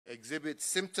exhibit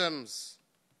symptoms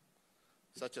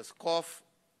such as cough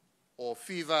or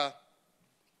fever,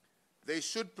 they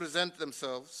should present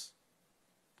themselves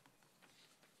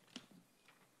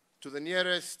to the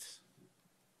nearest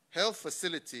health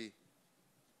facility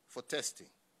for testing.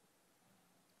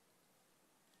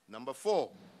 Number 4,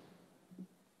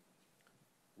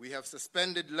 we have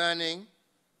suspended learning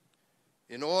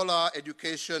in all our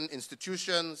education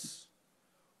institutions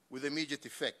with immediate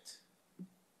effect.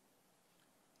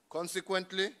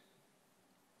 Consequently,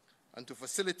 and to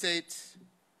facilitate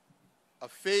a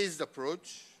phased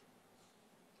approach,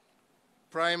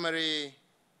 primary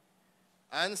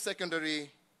and secondary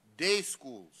day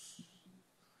schools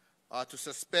are to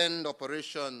suspend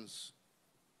operations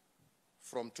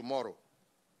from tomorrow.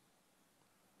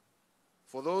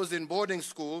 For those in boarding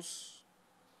schools,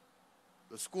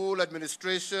 the school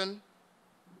administration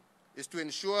is to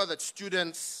ensure that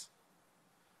students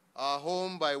are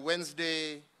home by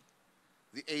Wednesday,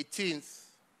 the 18th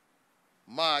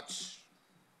March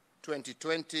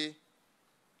 2020,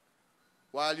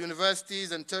 while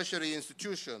universities and tertiary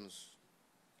institutions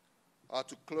are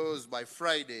to close by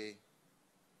Friday,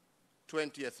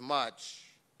 20th March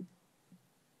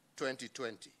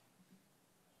 2020.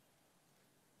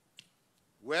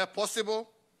 Where possible,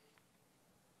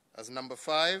 as number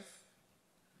 5,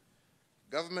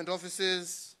 government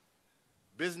offices,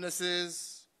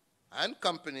 businesses, and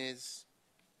companies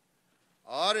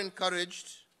are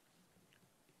encouraged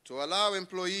to allow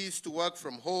employees to work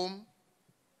from home,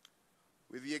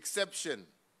 with the exception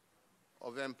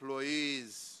of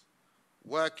employees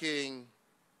working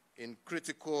in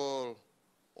critical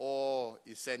or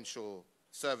essential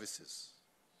services.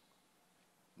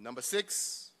 Number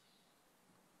 6,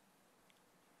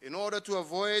 in order to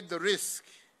avoid the risk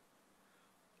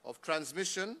of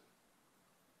transmission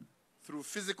through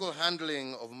physical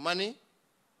handling of money,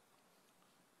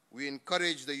 we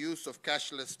encourage the use of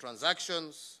cashless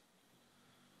transactions,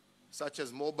 such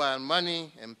as mobile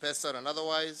money, M-Pesa and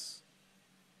otherwise,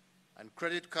 and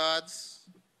credit cards,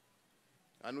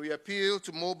 and we appeal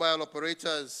to mobile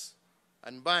operators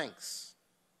and banks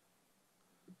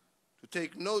to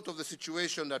take note of the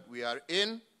situation that we are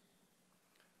in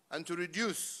and to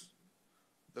reduce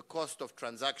the cost of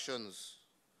transactions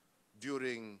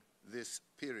during this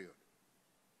period.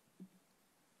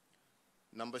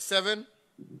 Number 7,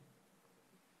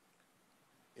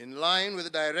 in line with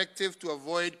the directive to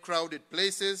avoid crowded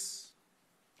places,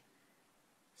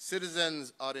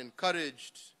 citizens are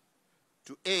encouraged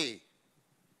to A,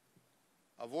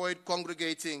 avoid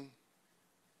congregating,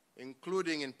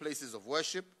 including in places of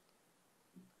worship,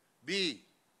 B,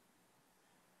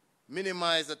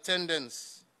 minimize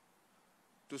attendance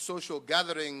to social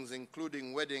gatherings,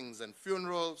 including weddings and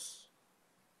funerals,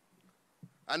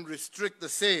 and restrict the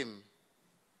same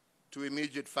to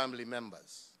immediate family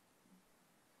members.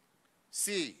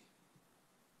 C,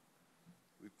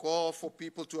 we call for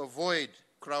people to avoid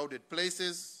crowded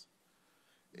places,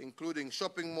 including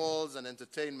shopping malls and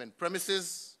entertainment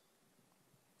premises.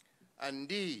 And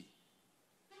D,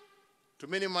 to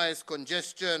minimize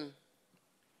congestion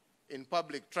in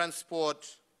public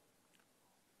transport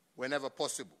whenever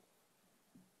possible.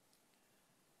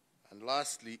 And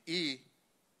lastly, E,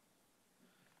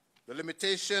 the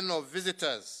limitation of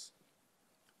visitors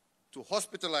to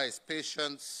hospitalized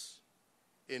patients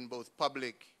in both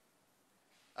public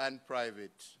and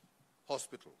private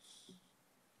hospitals.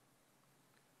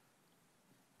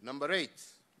 Number 8,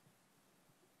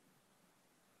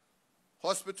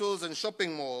 hospitals and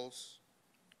shopping malls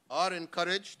are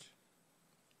encouraged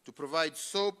to provide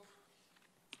soap,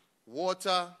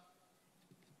 water,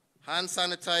 hand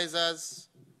sanitizers,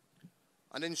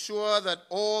 and ensure that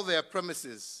all their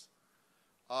premises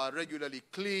are regularly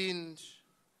cleaned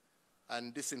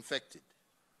and disinfected.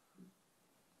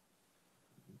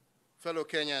 Fellow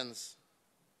Kenyans,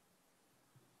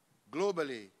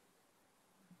 globally,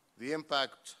 the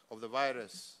impact of the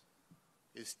virus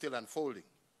is still unfolding.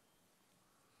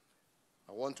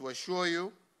 I want to assure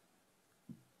you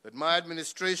that my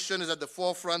administration is at the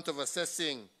forefront of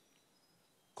assessing,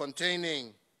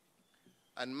 containing,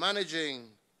 and managing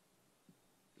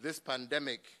this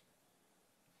pandemic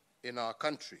in our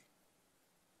country.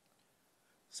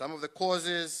 Some of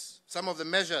the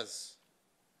measures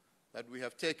that we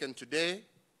have taken today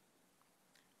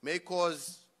may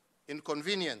cause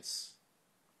inconvenience,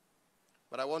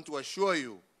 but I want to assure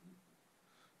you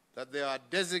that they are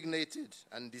designated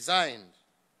and designed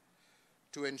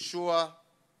to ensure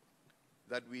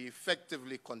that we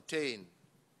effectively contain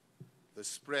the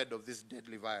spread of this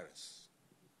deadly virus.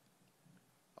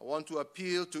 I want to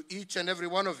appeal to each and every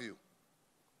one of you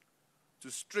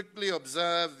to strictly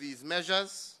observe these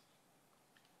measures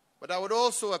But I would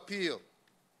also appeal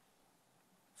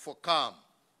for calm.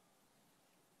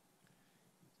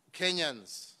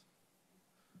 Kenyans,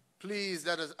 please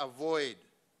let us avoid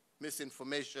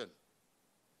misinformation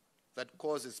that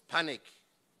causes panic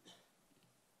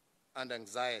and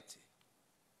anxiety.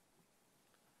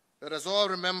 Let us all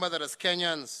remember that as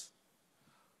Kenyans,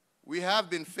 we have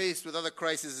been faced with other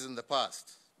crises in the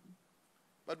past,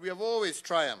 but we have always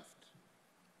triumphed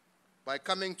by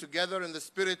coming together in the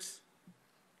spirit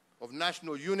of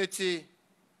national unity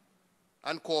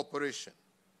and cooperation.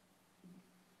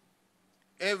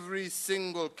 Every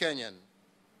single Kenyan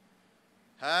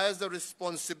has a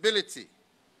responsibility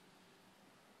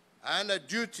and a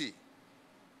duty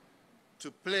to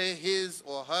play his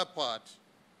or her part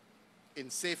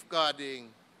in safeguarding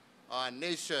our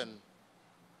nation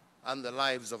and the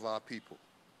lives of our people.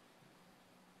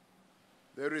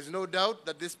 There is no doubt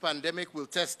that this pandemic will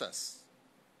test us,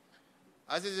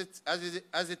 as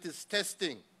it is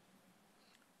testing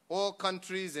all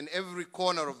countries in every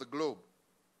corner of the globe.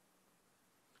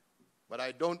 But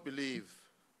I don't believe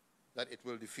that it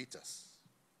will defeat us.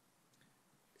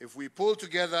 If we pull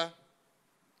together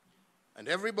and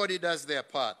everybody does their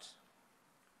part,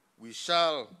 we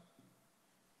shall,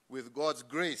 with God's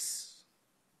grace,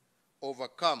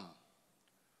 overcome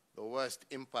the worst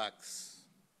impacts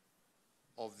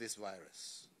of this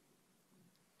virus.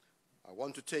 I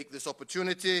want to take this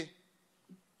opportunity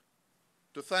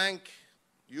to thank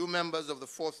you members of the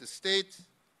Fourth Estate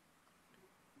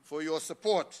for your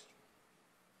support,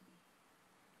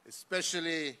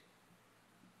 especially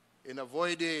in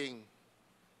avoiding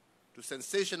to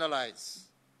sensationalize,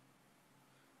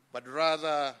 but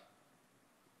rather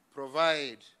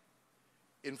provide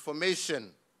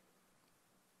information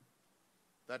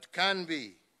that can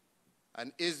be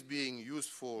and is being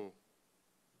useful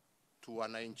to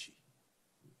wananchi.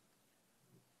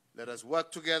 Let us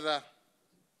work together.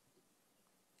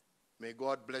 May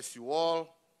God bless you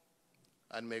all,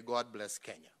 and may God bless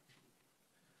Kenya.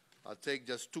 I'll take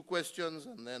just 2 questions,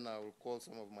 and then I will call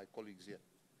some of my colleagues here.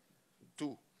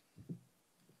 2.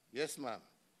 Yes, ma'am.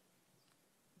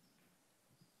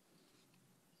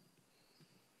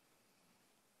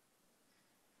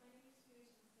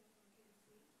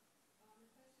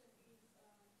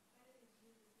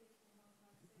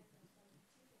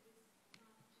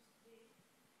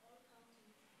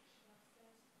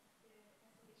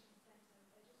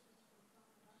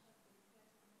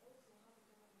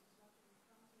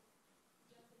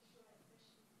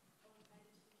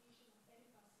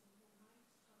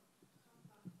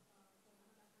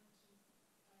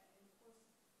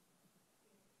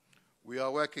 We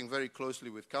are working very closely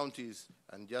with counties,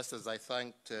 and just as I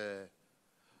thanked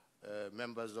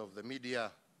members of the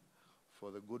media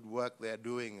for the good work they are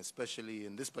doing, especially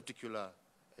in this particular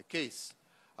case,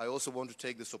 I also want to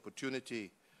take this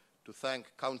opportunity to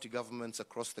thank county governments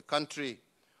across the country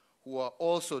who are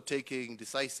also taking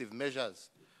decisive measures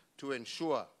to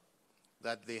ensure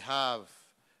that they have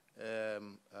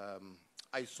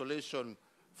isolation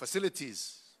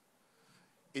facilities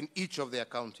in each of their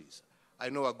counties. I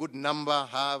know a good number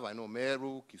have. I know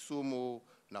Meru, Kisumu,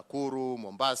 Nakuru,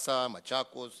 Mombasa,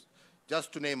 Machakos,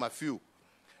 just to name a few.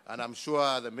 And I'm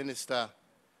sure the minister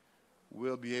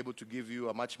will be able to give you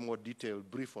a much more detailed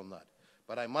brief on that.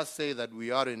 But I must say that we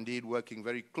are indeed working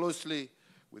very closely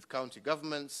with county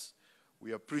governments.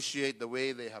 We appreciate the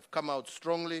way they have come out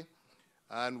strongly,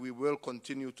 and we will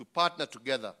continue to partner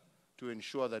together to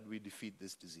ensure that we defeat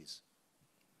this disease.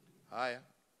 Hi,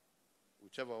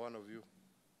 whichever one of you.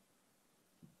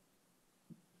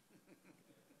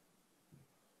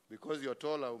 Because you're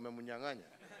taller,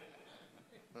 umemunyang'anya.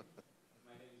 My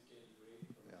name is Kenny Gray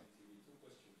from TV. 2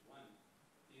 questions. One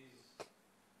is,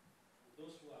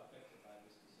 those who are affected by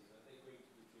this disease, are they going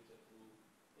to be treated through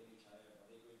NHIF? Are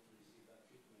they going to receive that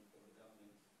treatment from the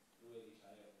government through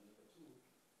NHIF? And number 2,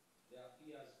 there are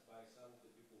fears by some of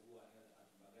the people who are held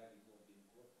at Magadi who have been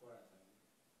quarantined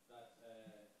that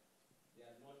they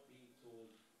are not being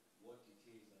told what it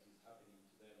is that is happening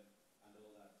to them and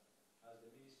all that. As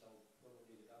the minister,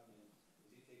 probably the government,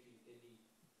 is it taking any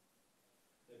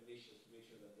measures to make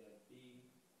sure that they are being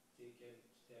taken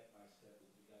step by step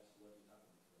with regards to what is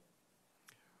happening to them?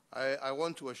 I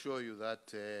want to assure you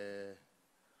that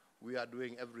we are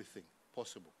doing everything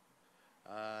possible.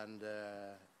 And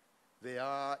they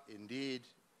are indeed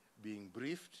being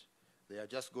briefed. They are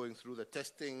just going through the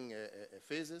testing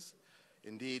phases.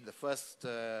 Indeed, the first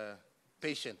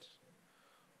patient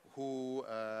who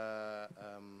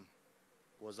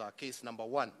was our case number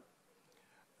 1.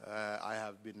 I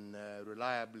have been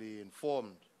reliably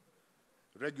informed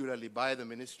regularly by the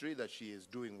ministry that she is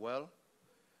doing well.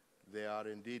 They are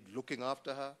indeed looking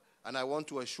after her. And I want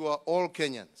to assure all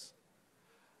Kenyans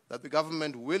that the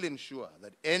government will ensure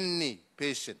that any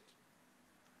patient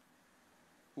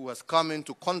who has come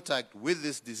into contact with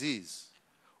this disease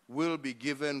will be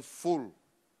given full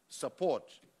support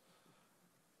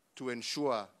to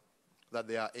ensure that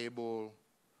they are able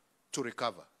to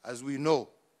recover. As we know,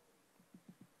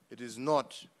 it is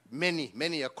not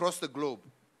many across the globe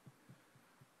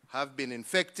have been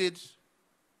infected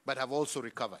but have also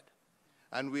recovered.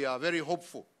 And we are very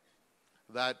hopeful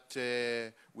that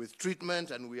with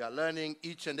treatment, and we are learning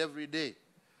each and every day,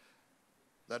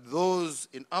 that those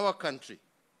in our country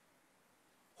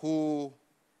who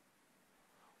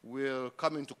will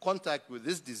come into contact with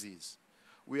this disease,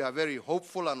 we are very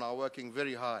hopeful and are working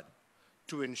very hard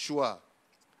to ensure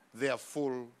their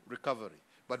full recovery.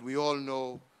 But we all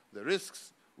know the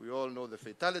risks, we all know the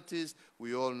fatalities,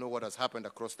 we all know what has happened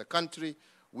across the country.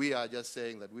 We are just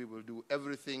saying that we will do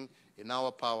everything in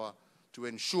our power to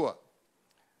ensure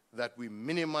that we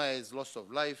minimize loss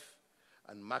of life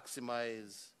and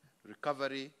maximize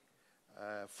recovery,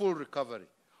 full recovery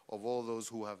of all those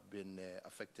who have been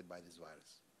affected by this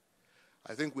virus.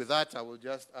 I think with that, I will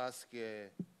just ask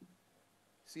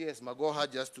CS Magoha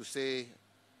just to say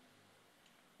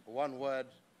one word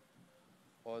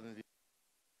on the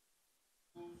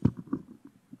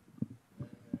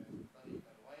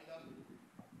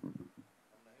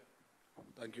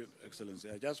Thank you, Excellency.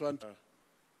 I just want,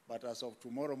 but as of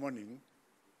tomorrow morning,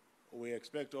 we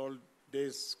expect all day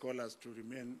scholars to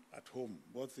remain at home,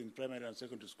 both in primary and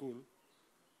secondary school.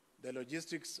 The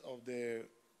logistics of the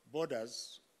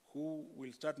borders, who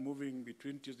will start moving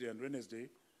between Tuesday and Wednesday,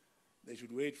 they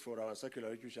should wait for our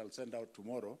circular, which we shall send out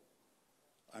tomorrow.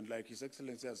 And like His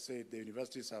Excellency has said, the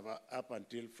universities have up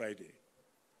until Friday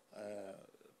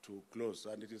to close,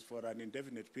 and it is for an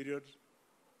indefinite period.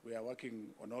 We are working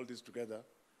on all this together,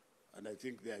 and I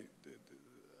think the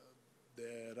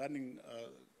running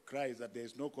cry is that there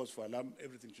is no cause for alarm.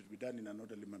 Everything should be done in an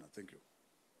orderly manner. Thank you.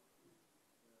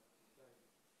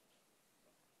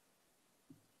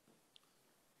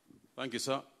 Thank you,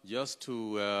 sir. Just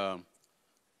to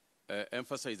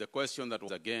emphasize the question that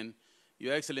was again,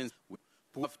 Your Excellency,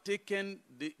 we have taken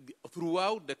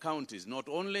throughout the counties, not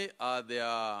only are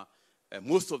there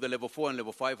most of the level 4 and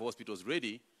level 5 hospitals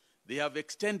ready, they have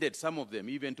extended some of them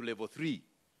even to level 3,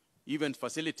 even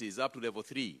facilities up to level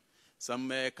 3.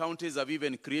 Some counties have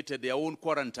even created their own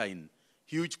quarantine,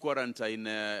 huge quarantine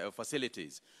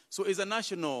facilities. So it's a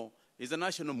national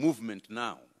movement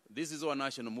now. This is our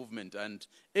national movement, and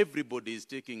everybody is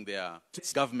taking their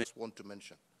government. Want to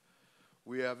mention.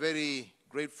 We are very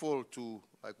grateful to,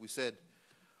 like we said,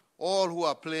 all who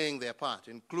are playing their part,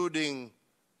 including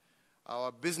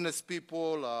our business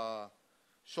people, our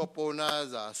shop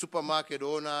owners, our supermarket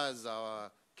owners,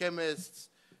 our chemists,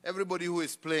 everybody who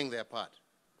is playing their part.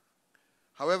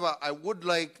 However, I would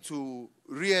like to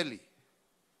really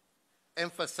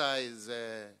emphasize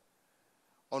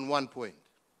on one point,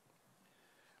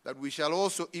 that we shall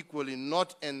also equally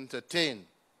not entertain,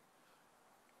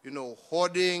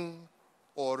 hoarding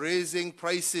or raising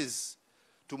prices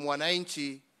to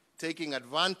mwananchi, taking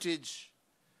advantage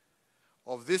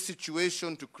of this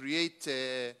situation to create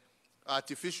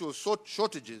artificial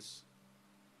shortages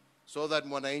so that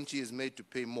mwananchi is made to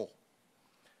pay more.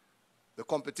 The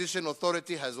Competition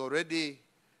Authority has already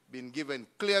been given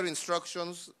clear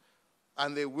instructions,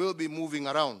 and they will be moving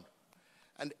around.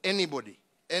 And anybody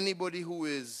who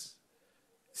is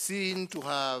seen to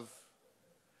have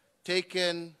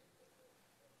taken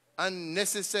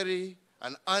unnecessary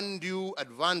and undue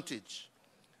advantage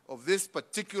of this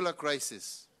particular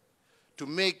crisis to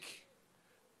make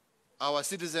our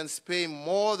citizens pay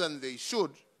more than they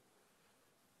should,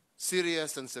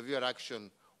 serious and severe action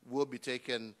will be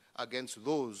taken against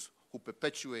those who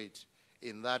perpetuate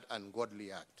in that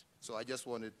ungodly act. So I just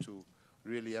wanted to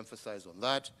really emphasize on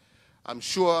that. I'm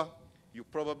sure you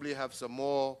probably have some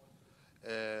more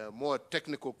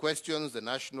technical questions. The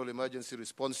National Emergency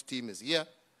Response Team is here.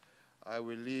 I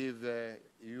will leave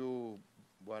you,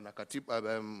 Bwana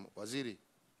Waziri,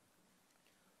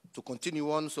 to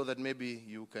continue on so that maybe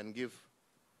you can give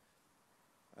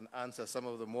and answer some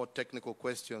of the more technical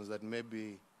questions that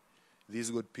maybe these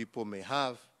good people may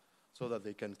have, so that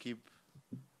they can keep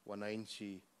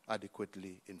wananchi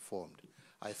adequately informed.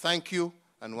 I thank you,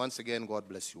 and once again, God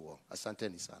bless you all.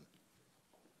 Asanteni sana.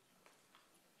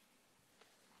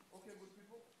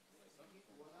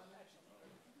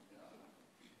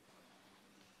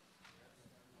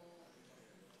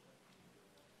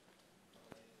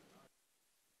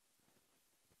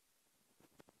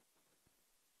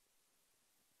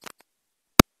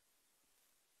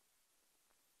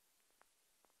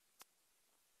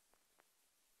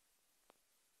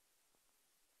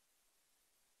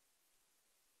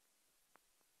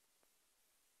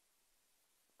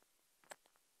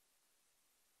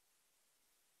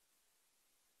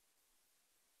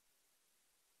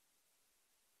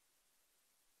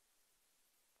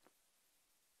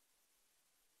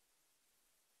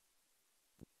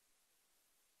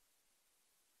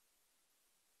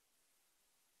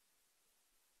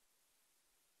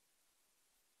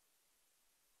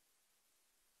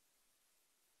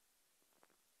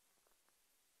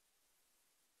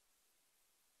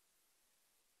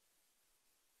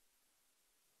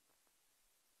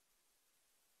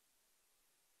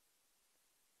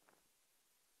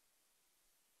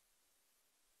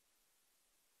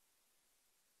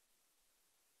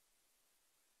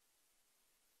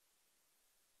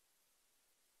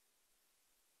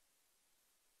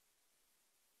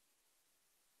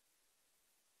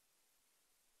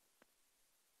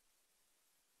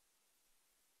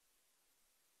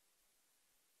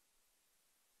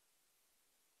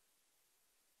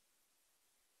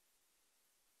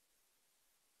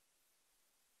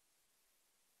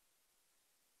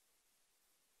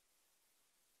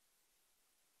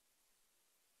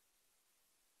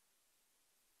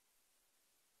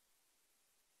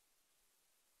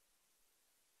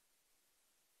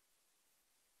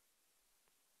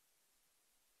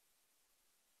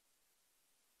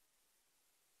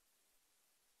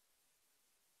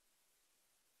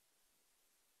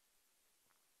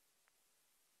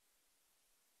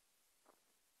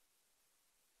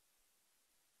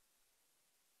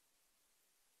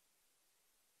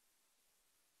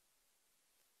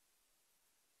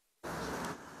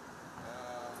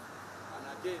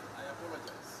 again, I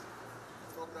apologize.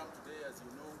 The program today, as you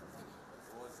know,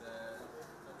 was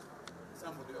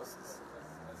somebody else's,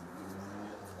 as you noticed.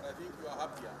 But I think you are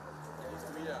happier.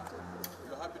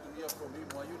 You're happy to hear from him,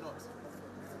 were you not?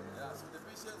 Yeah, so the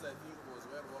patience, I think, was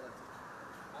well warranted.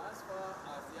 As far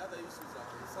as the other issues are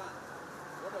concerned,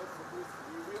 what I propose,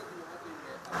 we will be having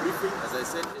a briefing, as I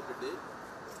said, every day.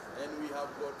 And we have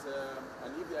got,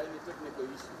 and if there are any technical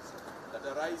issues that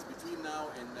arise between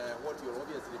now and what will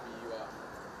obviously be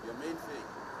your main thing,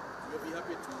 we'll be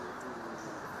happy to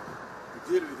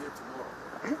deal with it tomorrow.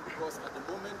 Because at the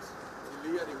moment,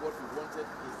 clearly what we wanted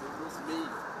is those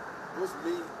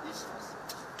main issues.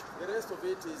 The rest of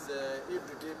it is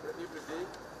every day,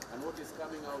 and what is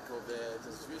coming out of the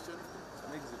situation.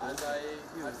 As I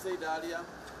had said earlier,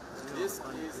 this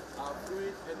is a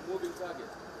fluid and moving target,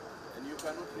 and you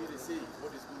cannot really say what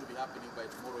is going to be happening by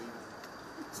tomorrow evening.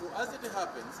 So as it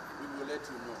happens, we will let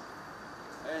you know.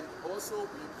 And also,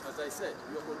 as I said,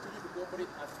 we will continue to cooperate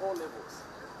at all levels,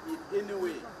 in any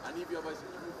way. And if you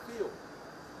feel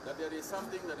that there is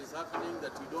something that is happening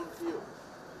that you don't feel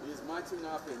is matching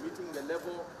up and meeting the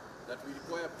level that we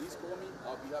require, please call me.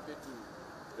 I'll be happy to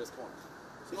respond.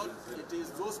 It is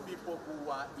those people who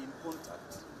are in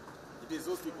contact. It is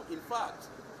those people. In fact,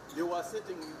 they were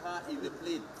sitting with her in the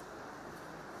plane.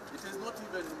 It is not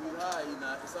even with her in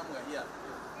somewhere here.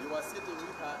 They were sitting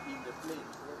with her in the plane.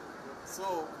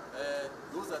 So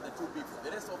those are the two people.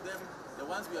 The rest of them, the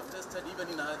ones we have tested even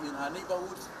in her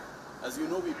neighborhood, as you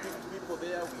know, we picked people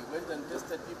there. We went and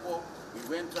tested people. We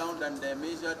went down and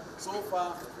measured. So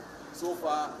far,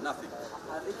 nothing.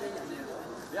 Are they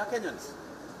Kenyans? They are Kenyans.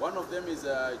 One of them is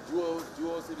a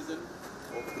dual citizen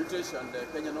of British and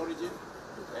Kenyan origin,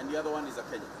 and the other one is a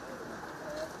Kenyan.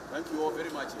 Thank you all very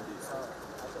much indeed.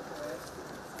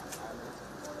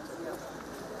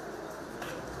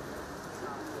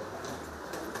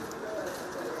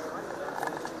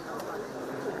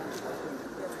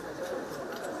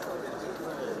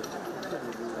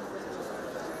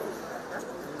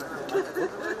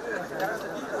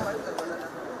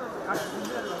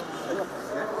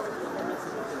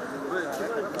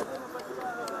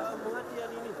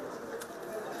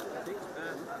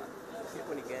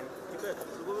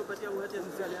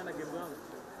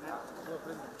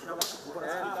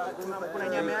 Kuna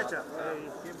nyameacha.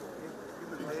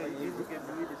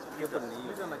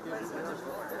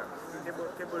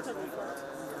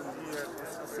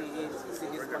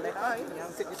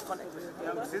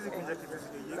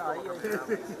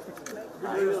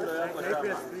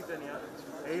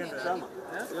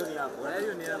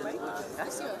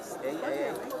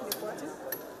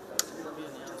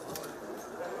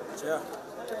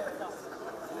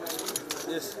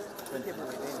 Yes.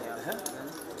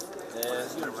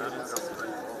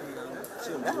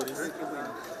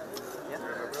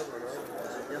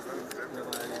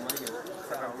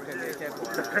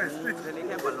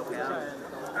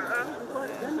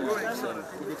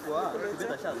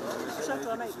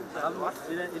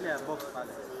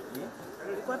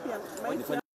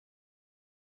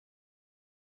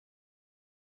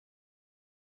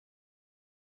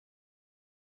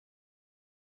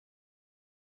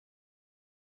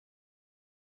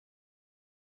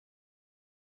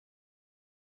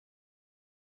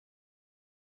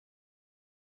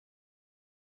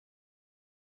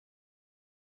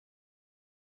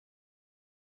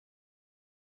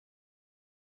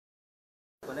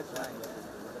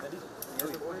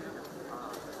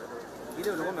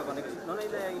 Ile ulikuwa umeconnect. Naona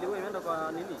ile ilikuwa imeenda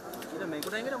kwa nini? Ile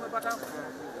kuna ingine umepata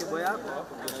kibo yako.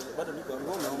 Bado niko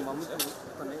umeomba mtu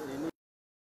kwa nini?